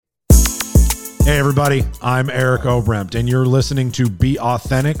Hey everybody, I'm Eric Obrempt, and you're listening to Be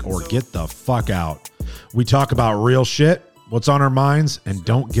Authentic or Get the Fuck Out. We talk about real shit, what's on our minds, and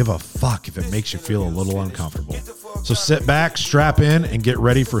don't give a fuck if it makes you feel a little uncomfortable. So sit back, strap in, and get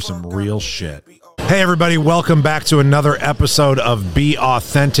ready for some real shit. Hey everybody, welcome back to another episode of Be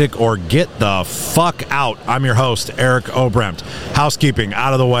Authentic or Get the Fuck Out. I'm your host, Eric Obrempt. Housekeeping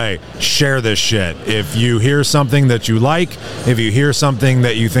out of the way. Share this shit. If you hear something that you like, if you hear something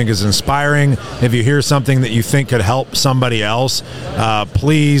that you think is inspiring, if you hear something that you think could help somebody else,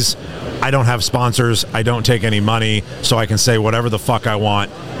 please, I don't have sponsors. I don't take any money, so I can say whatever the fuck I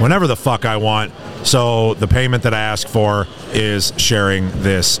want, whenever the fuck I want. So the payment that I ask for is sharing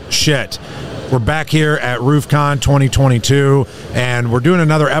this shit. We're back here at RoofCon 2022, and we're doing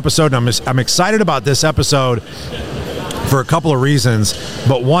another episode. I'm excited about this episode for a couple of reasons,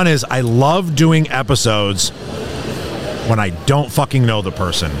 but one is I love doing episodes when I don't fucking know the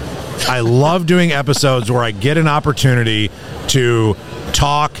person. I love doing episodes where I get an opportunity to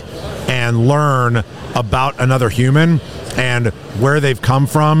talk and learn about another human and where they've come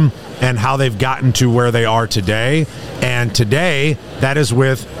from and how they've gotten to where they are today. And today, that is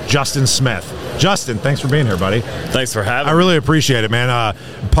with Justin Smith. Justin, thanks for being here, buddy. Thanks for having me. I really appreciate it, man.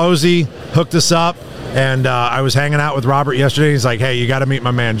 Posey hooked us up, and I was hanging out with Robert yesterday. He's like, hey, you got to meet my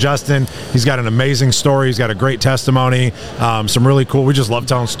man Justin. He's got an amazing story. He's got a great testimony, some really cool. We just love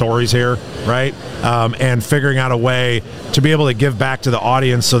telling stories here, right? And figuring out a way to be able to give back to the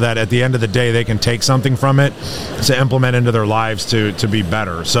audience so that at the end of the day, they can take something from it to implement into their lives to be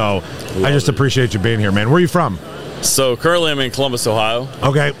better. So I just appreciate you being here, man. Where are you from? So currently I'm in Columbus, Ohio.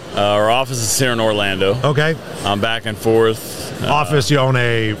 Okay. Our office is here in Orlando. Okay. I'm back and forth. Office, you own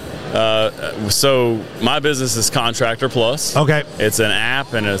a... So my business is Contractor Plus. Okay. It's an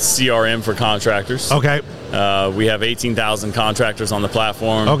app and a CRM for contractors. Okay. We have 18,000 contractors on the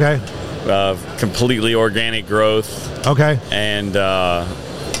platform. Okay. Completely organic growth. Okay. And,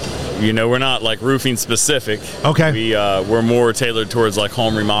 we're not like roofing specific. Okay. We're more tailored towards like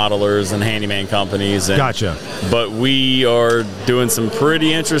home remodelers and handyman companies. And, Gotcha. But we are doing some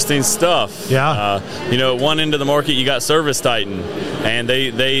pretty interesting stuff. Yeah. At one end of the market, you got Service Titan, and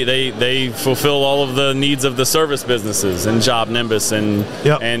they fulfill all of the needs of the service businesses and Job Nimbus and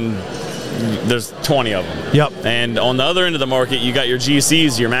there's 20 of them. Yep. And on the other end of the market, you got your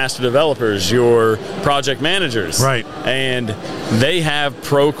GCs, your master developers, your project managers. Right. And they have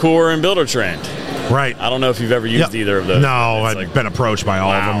Procore and Buildertrend. Right. I don't know if you've ever used either of those. No, I've been approached by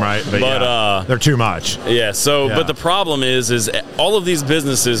all of them, right? But they're too much. Yeah. So, but the problem is all of these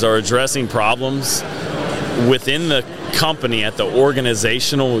businesses are addressing problems within the company within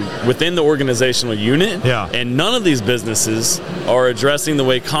the organizational unit. Yeah. And none of these businesses are addressing the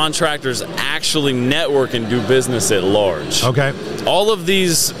way contractors actually network and do business at large. Okay. All of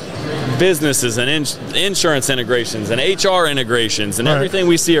these businesses and insurance integrations and HR integrations and everything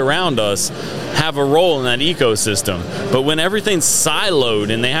we see around us have a role in that ecosystem. But when everything's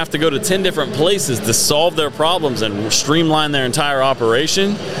siloed and they have to go to 10 different places to solve their problems and streamline their entire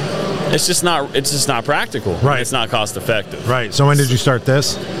operation, it's just not practical. Right. It's not cost effective. Right. So when did you start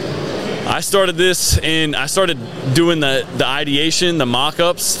this? I started doing the ideation, the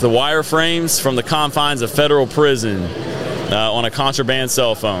mock-ups, the wireframes from the confines of federal prison on a contraband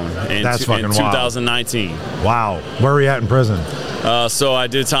cell phone in 2019. Wow. Where were you at in prison? So I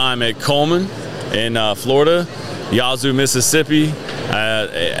did time at Coleman in Florida, Yazoo, Mississippi,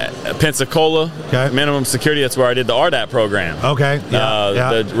 Pensacola, minimum security. That's where I did the RDAP program. Okay.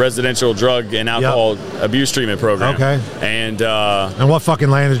 The residential drug and alcohol abuse treatment program. Okay. And what fucking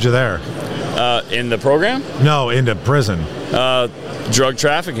landed you there? In the program? No, into prison. Drug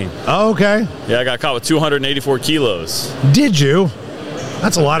trafficking. Oh, okay. Yeah, I got caught with 284 kilos. Did you?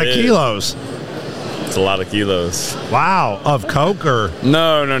 That's a lot of kilos. It's a lot of kilos. Wow. Of coke or?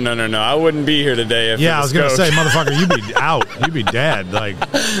 No. I wouldn't be here today. Yeah, I was going to say, motherfucker, you'd be out. You'd be dead. Like,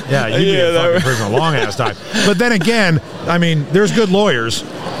 yeah, you'd be in fucking prison a long ass time. But then again, I mean, there's good lawyers.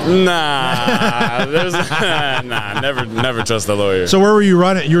 Nah, never trust the lawyer. So where were you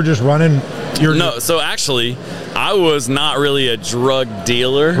running? You were just running? So actually, I was not really a drug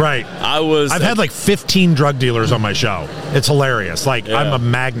dealer. Right. I've had like 15 drug dealers on my show. It's hilarious. Like, I'm a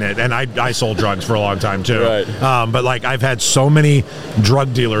magnet, and I sold drugs for a long time too. Right. But like, I've had so many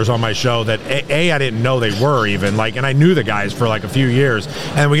drug dealers on my show that I didn't know they were even like, and I knew the guys for like a few years.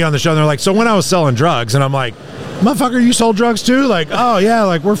 And we get on the show, and they're like, "So when I was selling drugs," and I'm like, "Motherfucker, you sold drugs too?" Like, "Oh yeah,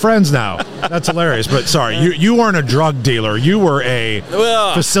 like we're friends now." That's hilarious. But sorry, you weren't a drug dealer. You were a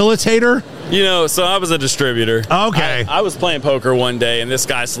facilitator. So I was a distributor. Okay. I was playing poker one day, and this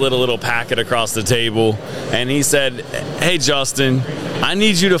guy slid a little packet across the table, and he said, "Hey, Justin, I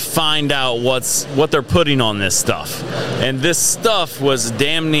need you to find out what they're putting on this stuff." And this stuff was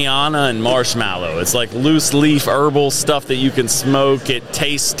Damiana and marshmallow. It's like loose leaf herbal stuff that you can smoke. It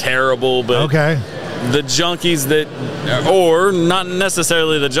tastes terrible, but the junkies or not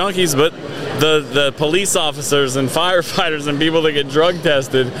necessarily the junkies, but the police officers and firefighters and people that get drug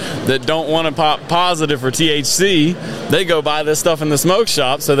tested that don't want to pop positive for THC, they go buy this stuff in the smoke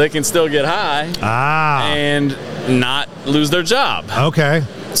shop so they can still get high and not lose their job. Okay.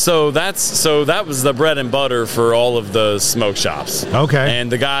 So that was the bread and butter for all of the smoke shops. Okay.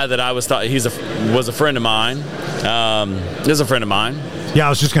 And the guy that I was was a friend of mine. Is a friend of mine. Yeah, I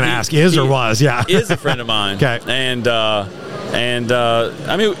was just going to ask, is or was? Yeah. Is a friend of mine. Okay. And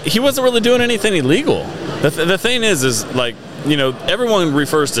I mean, he wasn't really doing anything illegal. The thing is like, everyone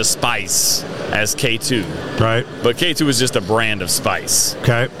refers to spice as K2. Right. But K2 is just a brand of spice.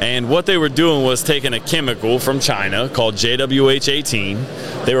 Okay. And what they were doing was taking a chemical from China called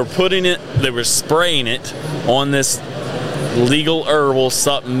JWH18. They were spraying it on this legal herbal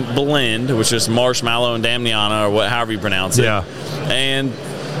something blend, which is marshmallow and Damiana, or however you pronounce it. Yeah. And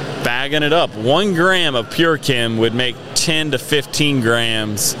bagging it up. 1 gram of Pure Chem would make 10 to 15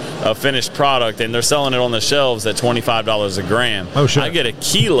 grams of finished product, and they're selling it on the shelves at $25 a gram. Oh, shit. I get a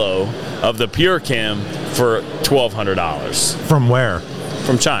kilo of the Pure Chem for $1,200. From where?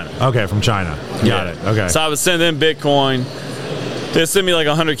 From China. Okay, from China. Got it. Okay. So I would send them Bitcoin. They send me like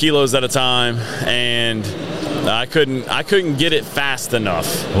 100 kilos at a time, and I couldn't get it fast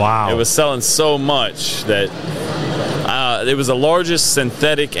enough. Wow. It was selling so much that it was the largest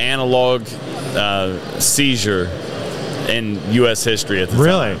synthetic analog seizure in U.S. history at the time.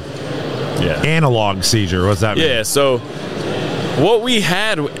 Really? Yeah. Analog seizure. What's that mean? Yeah. So what we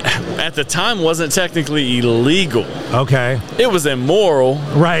had at the time wasn't technically illegal. Okay. It was immoral.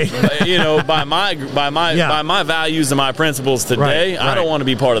 Right. By my values and my principles today, Right. I don't want to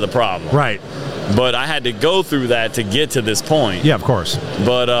be part of the problem. Right. But I had to go through that to get to this point. Yeah, of course.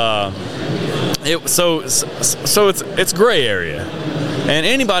 But so it's gray area, and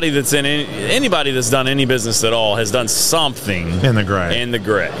anybody that's done any business at all has done something In the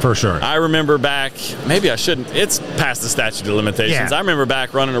gray. For sure. I remember back, maybe I shouldn't, it's past the statute of limitations. Yeah. I remember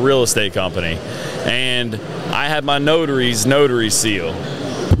back running a real estate company, and I had my notary seal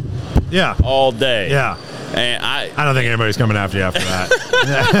Yeah. all day. Yeah. And I don't think anybody's coming after you after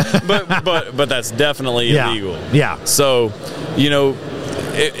that. but that's definitely illegal. Yeah. So,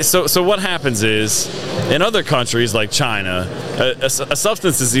 so what happens is, in other countries like China, a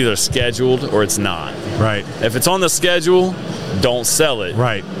substance is either scheduled or it's not. Right. If it's on the schedule, don't sell it.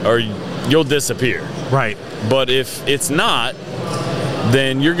 Right. Or you'll disappear. Right. But if it's not,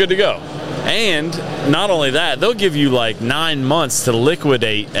 then you're good to go. And not only that, they'll give you like 9 months to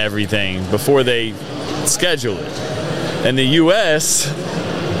liquidate everything before they schedule it. In the U.S.,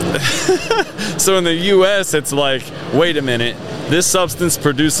 so in the U.S., it's like, wait a minute, this substance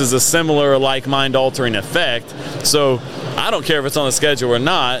produces a similar mind-altering effect, so I don't care if it's on the schedule or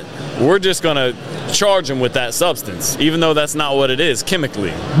not, we're just going to charge them with that substance, even though that's not what it is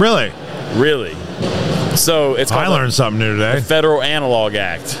chemically. Really? Really. So it's called I learned something new today. the Federal Analog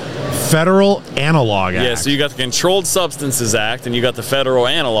Act. Federal Analog Act. Yeah, so you got the Controlled Substances Act and you got the Federal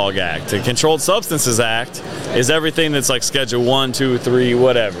Analog Act. The Controlled Substances Act is everything that's like Schedule 1, 2, 3,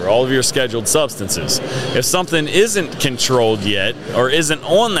 whatever, all of your scheduled substances. If something isn't controlled yet or isn't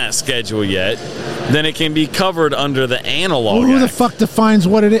on that schedule yet, then it can be covered under the Analog Well, who the Act. fuck defines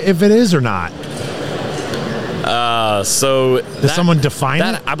what it if it is or not? So Does someone define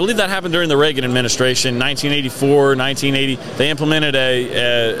it? I believe that happened during the Reagan administration, 1984, 1980. They implemented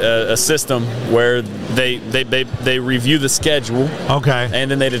a system where they review the schedule. Okay. And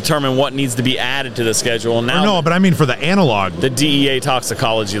then they determine what needs to be added to the schedule. And now No, but I mean for the analog. the DEA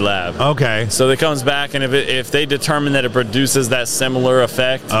toxicology lab. Okay. So it comes back, and if they determine that it produces that similar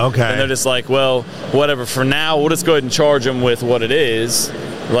effect, Okay. then they're just like, well, whatever. For now, we'll just go ahead and charge them with what it is.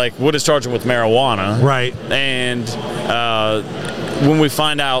 Like, we'll just charge them with marijuana. Right. And when we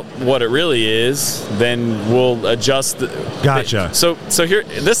find out what it really is, then we'll adjust. Gotcha. So here,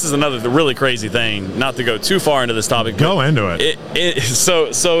 this is another really crazy thing. Not to go too far into this topic. Go into it. So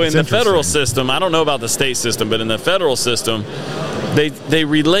in the federal interesting. system, I don't know about the state system, but in the federal system, they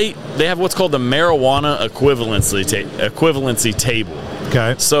have what's called the marijuana equivalency table.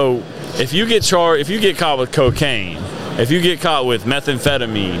 Okay. So if you get caught with cocaine, if you get caught with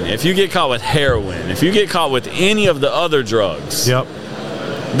methamphetamine, if you get caught with heroin, if you get caught with any of the other drugs, Yep.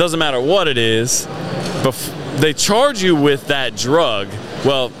 doesn't matter what it is, they charge you with that drug.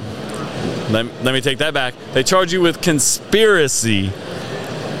 Well, let me take that back. They charge you with conspiracy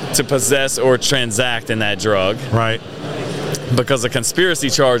to possess or transact in that drug. Right. Because a conspiracy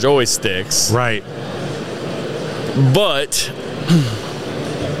charge always sticks. Right. But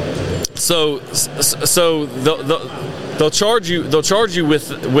so they'll charge you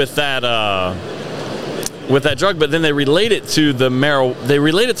with that drug, but then they relate it to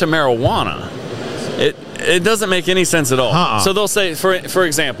marijuana. It doesn't make any sense at all. So they'll say, for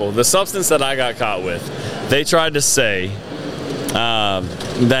example, the substance that I got caught with, they tried to say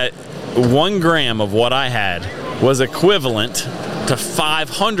that 1 gram of what I had was equivalent to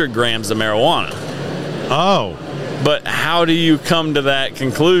 500 grams of marijuana. Oh. But how do you come to that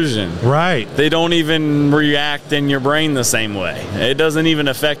conclusion? Right. They don't even react in your brain the same way. It doesn't even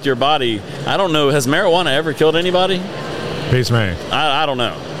affect your body. I don't know. Has marijuana ever killed anybody? Peace, man. I don't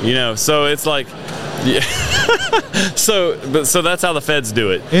know. So it's like, yeah. so that's how the feds do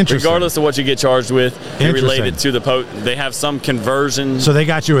it. Regardless of what you get charged with, they relate it to they have some conversion. So they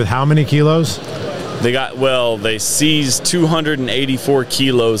got you with how many kilos? They seized 284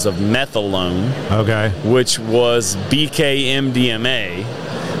 kilos of methadone. Okay. Which was BKMDMA,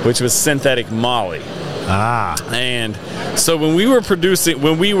 which was synthetic molly. And so when we were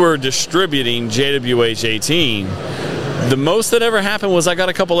distributing JWH-18, the most that ever happened was I got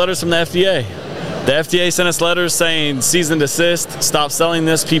a couple letters from the FDA. The FDA sent us letters saying, cease and desist, stop selling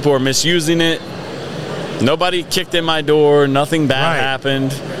this, people are misusing it. Nobody kicked in my door, nothing bad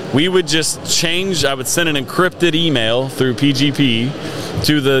happened. We would just change, I would send an encrypted email through PGP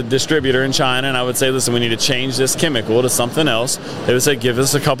to the distributor in China, and I would say, listen, we need to change this chemical to something else. They would say, give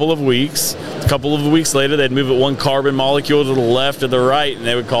us a couple of weeks. A couple of weeks later, they'd move it 1 carbon molecule to the left or the right, and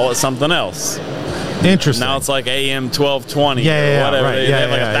they would call it something else. Interesting. Now it's like AM 1220 or whatever. Right. They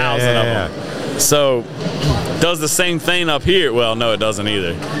have like 1,000 of them. So, does the same thing up here? Well, no, it doesn't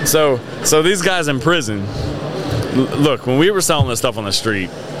either. So these guys in prison, look, when we were selling this stuff on the street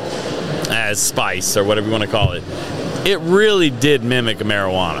as spice or whatever you want to call it, it really did mimic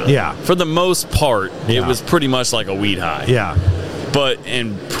marijuana. Yeah. For the most part, it was pretty much like a weed high. Yeah. But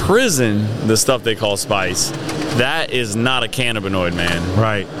in prison, the stuff they call spice, that is not a cannabinoid, man.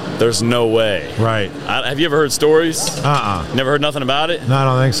 Right. There's no way. Right. Have you ever heard stories? Never heard nothing about it? No, I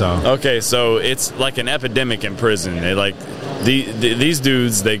don't think so. Okay, so it's like an epidemic in prison. They these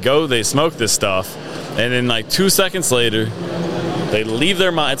dudes, they smoke this stuff, and then like 2 seconds later, they leave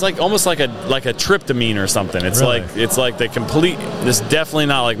their mind. It's like almost like a tryptamine or something. It's really? It's like they complete. This is definitely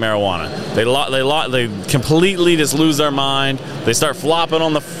not like marijuana. They completely just lose their mind. They start flopping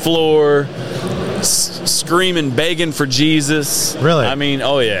on the floor, screaming, begging for Jesus. Really? I mean,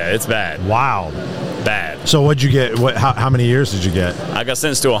 oh yeah, it's bad. Wow. Bad. So what'd you get? How many years did you get? I got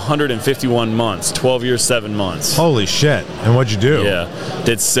sentenced to 151 months, 12 years, 7 months. Holy shit. And what'd you do? Yeah.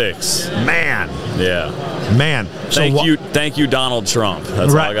 Did 6. Man. Yeah. Man. Thank you, Donald Trump.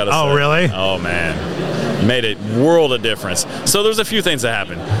 That's all I got to say. Oh, really? Oh, man. Made a world of difference. So there's a few things that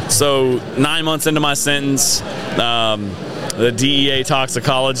happened. So 9 months into my sentence, the DEA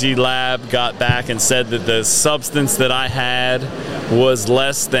toxicology lab got back and said that the substance that I had was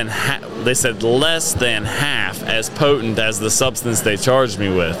less than half as potent as the substance they charged me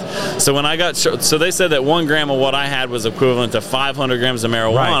with. So when I got so they said that 1 gram of what I had was equivalent to 500 grams of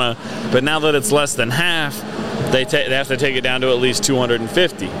marijuana, but now that it's less than half, they have to take it down to at least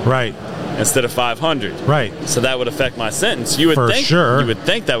 250. Right. Instead of 500. Right. So that would affect my sentence. You would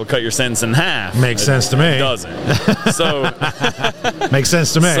think that would cut your sentence in half. Makes sense to me. It doesn't. So makes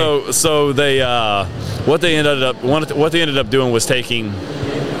sense to me. So they what they ended up doing was taking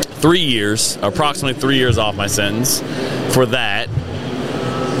 3 years, approximately 3 years off my sentence for that.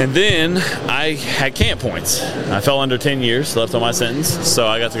 And then I had camp points. I fell under 10 years left on my sentence, so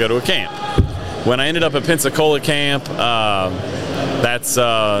I got to go to a camp. When I ended up at Pensacola camp, it's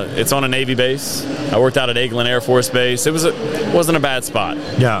on a Navy base. I worked out at Eglin Air Force Base. It wasn't a bad spot.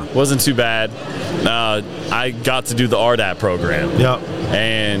 Yeah, wasn't too bad. I got to do the RDAP program. Yeah,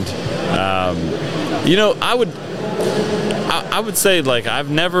 and I would say like I've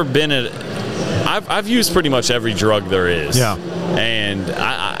never been I've used pretty much every drug there is. Yeah, and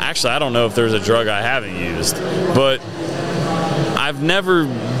I don't know if there's a drug I haven't used, but I've never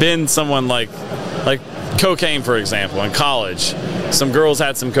been someone like cocaine, for example. In college, some girls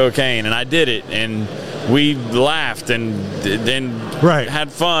had some cocaine, and I did it, and we laughed and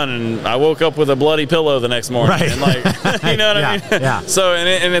had fun, and I woke up with a bloody pillow the next morning. Right. And like, you know what I mean? Yeah. So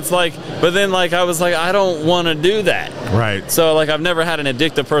and it's like, but then like I was like, I don't want to do that. Right. So like I've never had an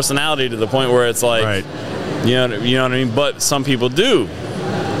addictive personality to the point where it's like, you know what I mean? But some people do.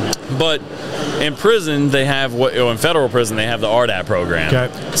 But in prison, they have in federal prison, they have the RDAP program.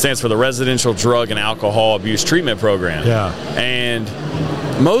 Okay. It stands for the Residential Drug and Alcohol Abuse Treatment Program. Yeah. And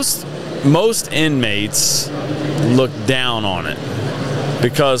most inmates look down on it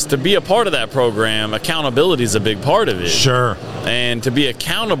because to be a part of that program, accountability is a big part of it. Sure. And to be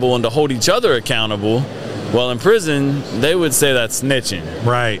accountable and to hold each other accountable, well, in prison, they would say that's snitching.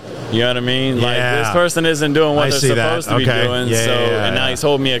 Right. You know what I mean? Yeah. Like, this person isn't doing what they're supposed to be doing, and now he's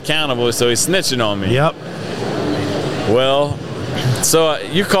holding me accountable, so he's snitching on me. Yep. Well, so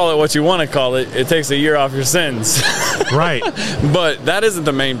you call it what you want to call it. It takes a year off your sentence. Right. But that isn't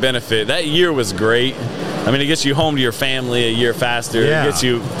the main benefit. That year was great. I mean, it gets you home to your family a year faster. Yeah. It gets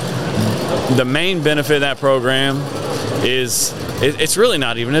you... The main benefit of that program is... It's really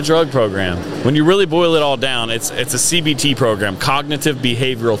not even a drug program. When you really boil it all down, it's a CBT program, cognitive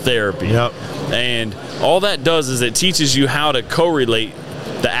behavioral therapy. Yep. And all that does is it teaches you how to correlate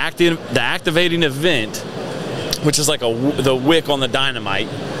the activating event, which is like the wick on the dynamite,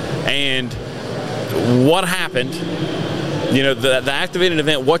 and what happened. You know, the activating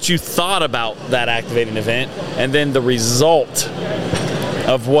event, what you thought about that activating event, and then the result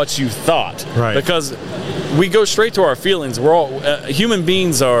of what you thought. Right. Because we go straight to our feelings. We're all human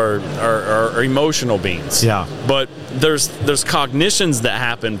beings are emotional beings. Yeah. But there's cognitions that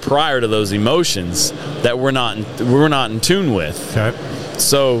happen prior to those emotions that we're not in tune with. Okay.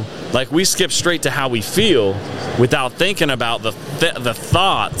 So, like, we skip straight to how we feel without thinking about the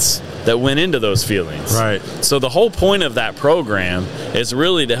thoughts that went into those feelings. Right. So the whole point of that program is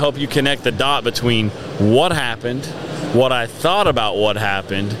really to help you connect the dot between what happened, what I thought about what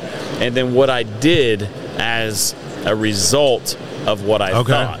happened, and then what I did as a result of what I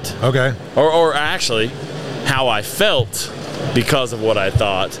thought. Okay. Or actually, how I felt because of what I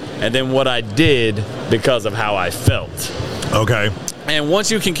thought, and then what I did because of how I felt. Okay. And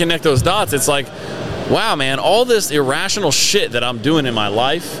once you can connect those dots, it's like, wow, man, all this irrational shit that I'm doing in my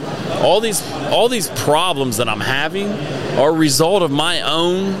life, all these problems that I'm having are a result of my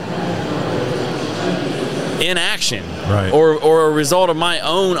own inaction, right, or a result of my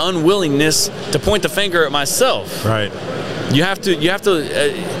own unwillingness to point the finger at myself. Right. You have to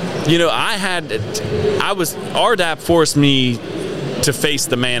RDAP forced me to face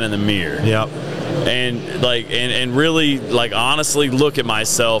the man in the mirror. Yep. And really, like, honestly look at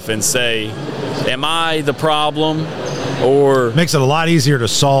myself and say, am I the problem? Or makes it a lot easier to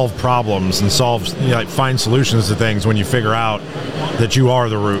solve problems and find solutions to things when you figure out that you are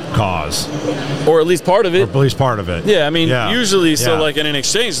the root cause, or at least part of it. Or at least part of it. Yeah, I mean, usually, so like in an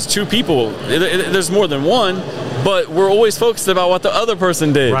exchange, it's two people. There's more than one, but we're always focused about what the other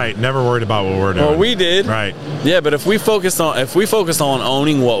person did. Right. Never worried about what we're doing. Or we did. Right. Yeah, but if we focus on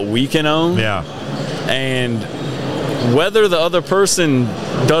owning what we can own. Yeah. And whether the other person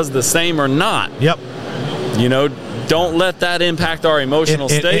does the same or not. Yep. You know, don't let that impact our emotional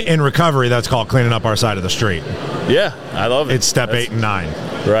state. In recovery, that's called cleaning up our side of the street. Yeah, I love it. It's step 8 and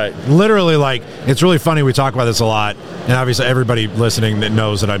 9. Right. Literally, like, it's really funny. We talk about this a lot, and obviously everybody listening that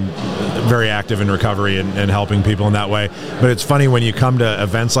knows that I'm very active in recovery and helping people in that way. But it's funny when you come to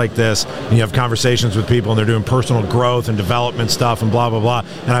events like this and you have conversations with people and they're doing personal growth and development stuff and blah, blah, blah.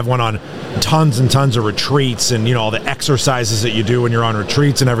 And I've went on tons and tons of retreats and, all the exercises that you do when you're on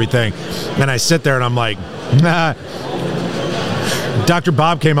retreats and everything. And I sit there and I'm like, nah. Dr.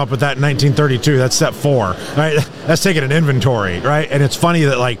 Bob came up with that in 1932. That's step 4, right? That's taking an inventory, right? And it's funny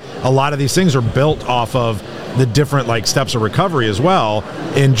that, like, a lot of these things are built off of the different, like, steps of recovery as well,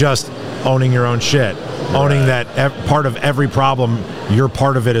 in just owning your own shit, owning that part of every problem, you're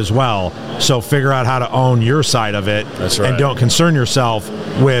part of it as well. So figure out how to own your side of it. That's right. And don't concern yourself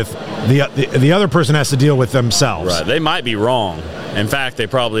with the other person has to deal with themselves. Right. They might be wrong. In fact, they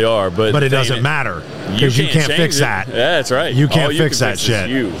probably are, but it doesn't matter because you can't fix that. Yeah, that's right. You can't fix that shit.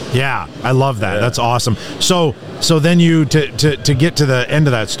 You. Yeah, I love that. Yeah. That's awesome. So then you to get to the end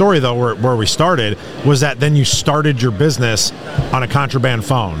of that story though, where we started, was that then you started your business on a contraband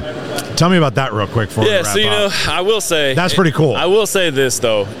phone. Tell me about that real quick before we wrap up. I will say that's pretty cool. I will say this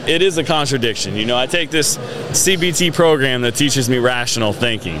though, it is a contradiction. I take this CBT program that teaches me rational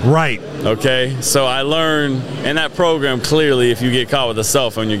thinking. Right. Okay. So I learn in that program clearly if you get caught with a cell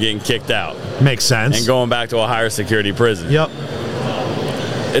phone, you're getting kicked out. Makes sense. And going back to a higher security prison. Yep.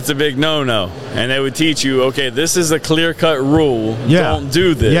 It's a big no-no. And they would teach you, okay, this is a clear-cut rule. Yeah. Don't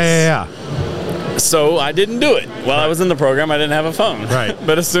do this. Yeah. So I didn't do it. While I was in the program, I didn't have a phone. Right.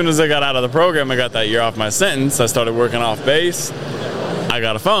 But as soon as I got out of the program, I got that year off my sentence. I started working off base. I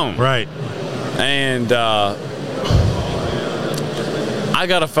got a phone. Right. And I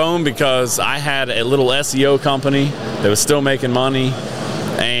got a phone because I had a little SEO company that was still making money.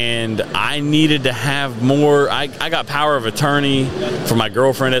 and I needed to have more. I got power of attorney for my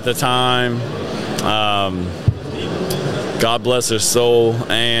girlfriend at the time. God bless her soul,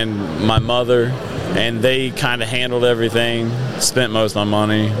 and my mother, and they kind of handled everything. Spent most of my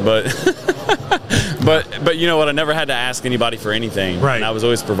money, but but you know what? I never had to ask anybody for anything, right? And I was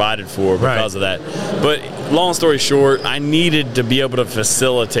always provided for because of that. But long story short, I needed to be able to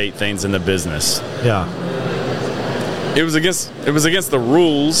facilitate things in the business. Yeah, it was against the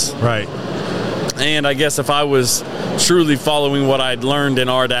rules, right? And I guess if I was truly following what I'd learned in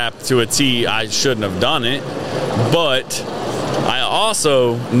RDAP to a T, I shouldn't have done it. But I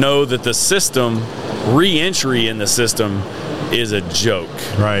also know that the system, re-entry in the system, is a joke.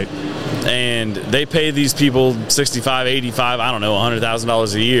 Right. And they pay these people $65, $85, I don't know,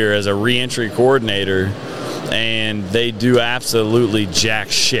 $100,000 a year as a re-entry coordinator, and they do absolutely jack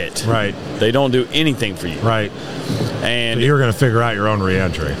shit. Right. They don't do anything for you. Right. And so you were going to figure out your own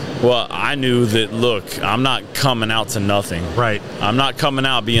re-entry. Well, I knew that, look, I'm not coming out to nothing. Right. I'm not coming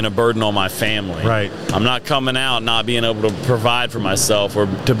out being a burden on my family. Right. I'm not coming out not being able to provide for myself or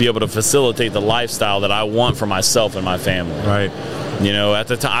to be able to facilitate the lifestyle that I want for myself and my family. Right. You know, at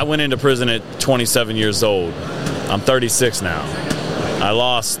the time, I went into prison at 27 years old. I'm 36 now. I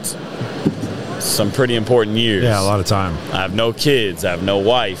lost some pretty important years. Yeah, a lot of time. I have no kids. I have no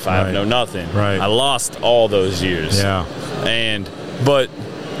wife. I have no nothing. Right. I lost all those years. Yeah. But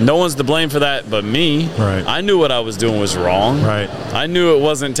no one's to blame for that but me. Right. I knew what I was doing was wrong. Right. I knew it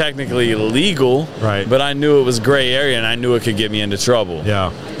wasn't technically illegal. Right. But I knew it was gray area, and I knew it could get me into trouble.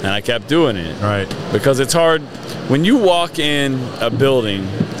 Yeah. And I kept doing it. Right. Because it's hard when you walk in a building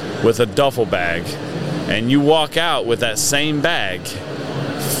with a duffel bag and you walk out with that same bag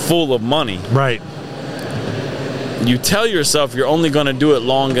full of money. Right. You tell yourself you're only going to do it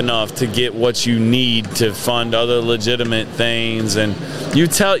long enough to get what you need to fund other legitimate things, and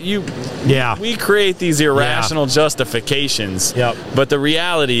we create these irrational justifications. Yep. But the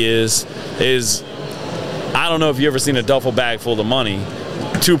reality is I don't know if you ever seen a duffel bag full of money,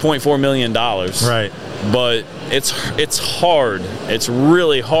 $2.4 million. Right. But it's hard. It's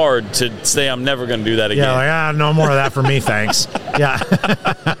really hard to say I'm never going to do that again. Yeah, like, no more of that for me, thanks. Yeah.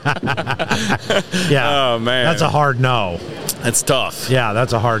 Yeah. Oh, man. That's a hard no. It's tough. Yeah,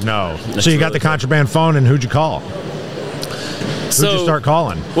 that's a hard no. That's so you got really the contraband phone, and who'd you call? Who'd you start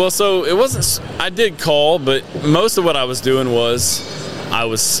calling? Well, so it wasn't, I did call, but most of what I was doing was I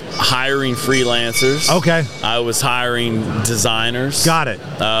was hiring freelancers. Okay. I was hiring designers. Got it.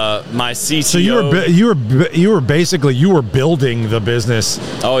 My CTO. So you were basically building the business.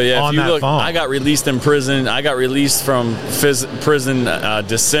 Oh yeah. On if you that look, phone. I got released in prison. I got released from prison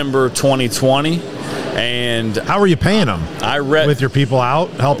December 2020, and how were you paying them? With your people out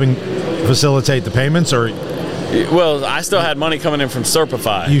helping facilitate the payments, or? Well, I still had money coming in from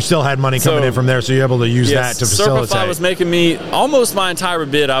Serpify. You still had money coming in from there, so you're able to use that to facilitate. Serpify was making me almost my entire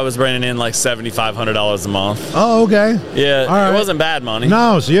bid. I was bringing in like $7,500 a month. Oh, okay. Yeah, all right. It wasn't bad money.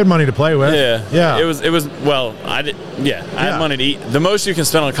 No, so you had money to play with. Yeah, yeah. It was. Well, I did. Yeah, I had money to eat. The most you can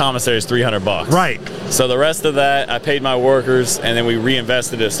spend on commissary is $300. Right. So the rest of that, I paid my workers, and then we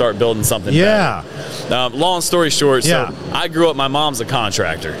reinvested it to start building something. Yeah. Better. Long story short, so I grew up. My mom's a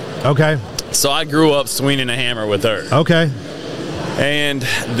contractor. Okay. So I grew up swinging a hammer with her. Okay. And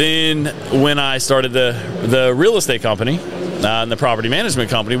then when I started the real estate company and the property management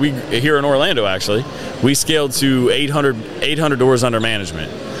company, we here in Orlando actually, we scaled to 800 doors under management.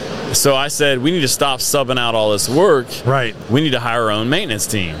 So I said, we need to stop subbing out all this work. Right. We need to hire our own maintenance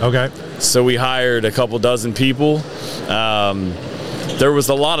team. Okay. So we hired a couple dozen people. There was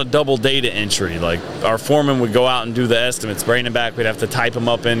a lot of double data entry. Like our foreman would go out and do the estimates, bring them back. We'd have to type them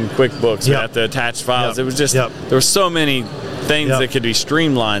up in QuickBooks. We'd have to attach files. It was just, there were so many things that could be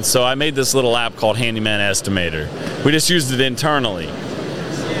streamlined. So I made this little app called Handyman Estimator. We just used it internally.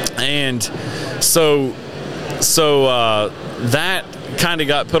 And so that kind of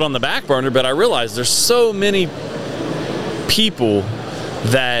got put on the back burner, but I realized there's so many people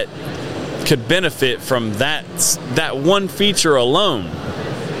that could benefit from that one feature alone.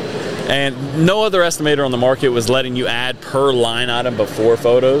 And no other estimator on the market was letting you add per line item before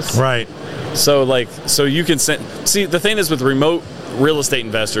photos. Right. So you can see, the thing is with remote real estate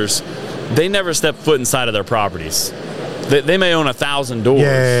investors, they never step foot inside of their properties. They may own 1,000 doors.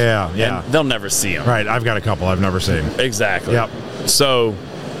 Yeah. And they'll never see them. Right. I've got a couple I've never seen. Exactly. Yep. So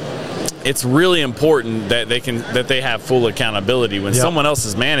it's really important that they have full accountability. When someone else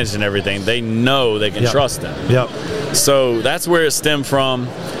is managing everything, they know they can trust them. Yep. So that's where it stemmed from.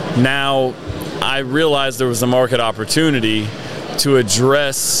 Now I realized there was a market opportunity to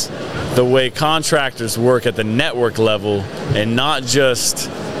address the way contractors work at the network level and not just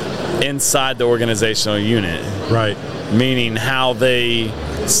inside the organizational unit. Right. Meaning how they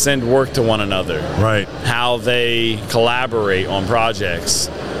send work to one another. Right. How they collaborate on projects.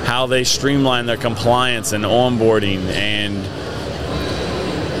 How they streamline their compliance and onboarding and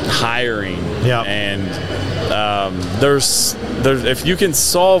hiring. Yeah. And there's if you can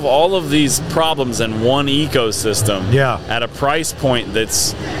solve all of these problems in one ecosystem at a price point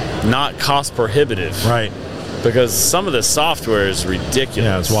that's not cost prohibitive. Right. Because some of the software is ridiculous.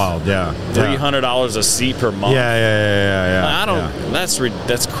 Yeah, it's wild. Yeah. $300 a seat per month. Yeah. I don't. That's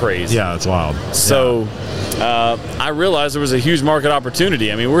crazy. Yeah, it's wild. So I realized there was a huge market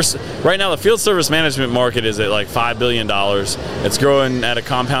opportunity. I mean, right now the field service management market is at like $5 billion. It's growing at a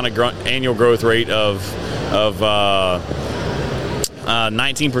compounded annual growth rate of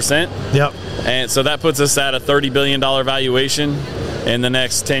 19%. Yep. And so that puts us at a $30 billion valuation in the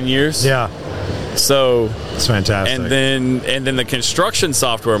next 10 years. Yeah. So it's fantastic. And then the construction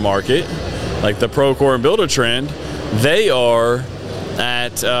software market, like the Procore and Buildertrend, they are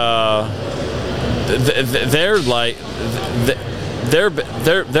at they're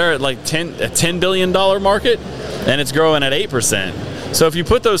at like a $10 billion market, and it's growing at 8%. So if you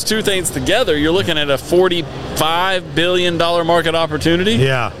put those two things together, you're looking at a $45 billion market opportunity.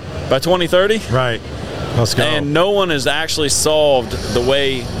 Yeah. By 2030. Right. Let's go. And no one has actually solved the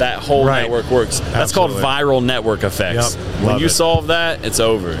way that whole network works. That's called viral network effects. Yep. When you solve that, it's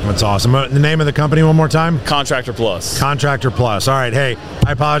over. That's awesome. The name of the company one more time? Contractor Plus. Contractor Plus. All right. Hey,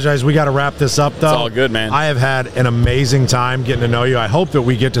 I apologize. We got to wrap this up, though. It's all good, man. I have had an amazing time getting to know you. I hope that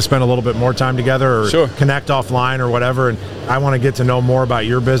we get to spend a little bit more time together or connect offline or whatever. And I want to get to know more about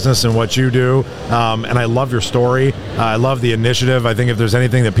your business and what you do. And I love your story. I love the initiative. I think if there's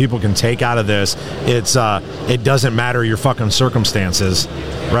anything that people can take out of this, it's it doesn't matter your fucking circumstances,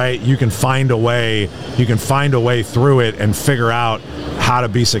 right? You can find a way. You can find a way through it and figure out how to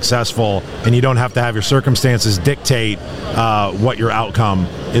be successful, and you don't have to have your circumstances dictate what your outcome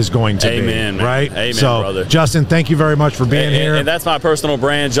is going to be. Man. Right? Amen, so, brother. Justin, thank you very much for being here. And that's my personal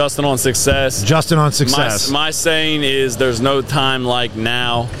brand, Justin on Success. Justin on Success. My saying is there's no time like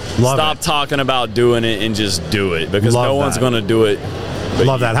now. Stop talking about doing it and just do it, because no one's going to do it.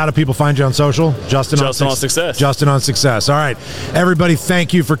 Love that. How do people find you on social? Justin on Success. Justin on Success. All right. Everybody,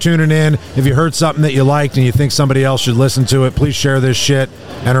 thank you for tuning in. If you heard something that you liked and you think somebody else should listen to it, please share this shit.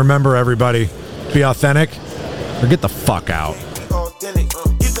 And remember, everybody, be authentic or get the fuck out. Authentic.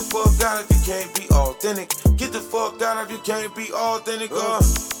 Get the fuck out if you can't be authentic. Get the fuck out if you can't be authentic.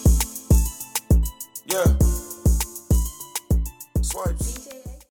 Yeah. Swipes.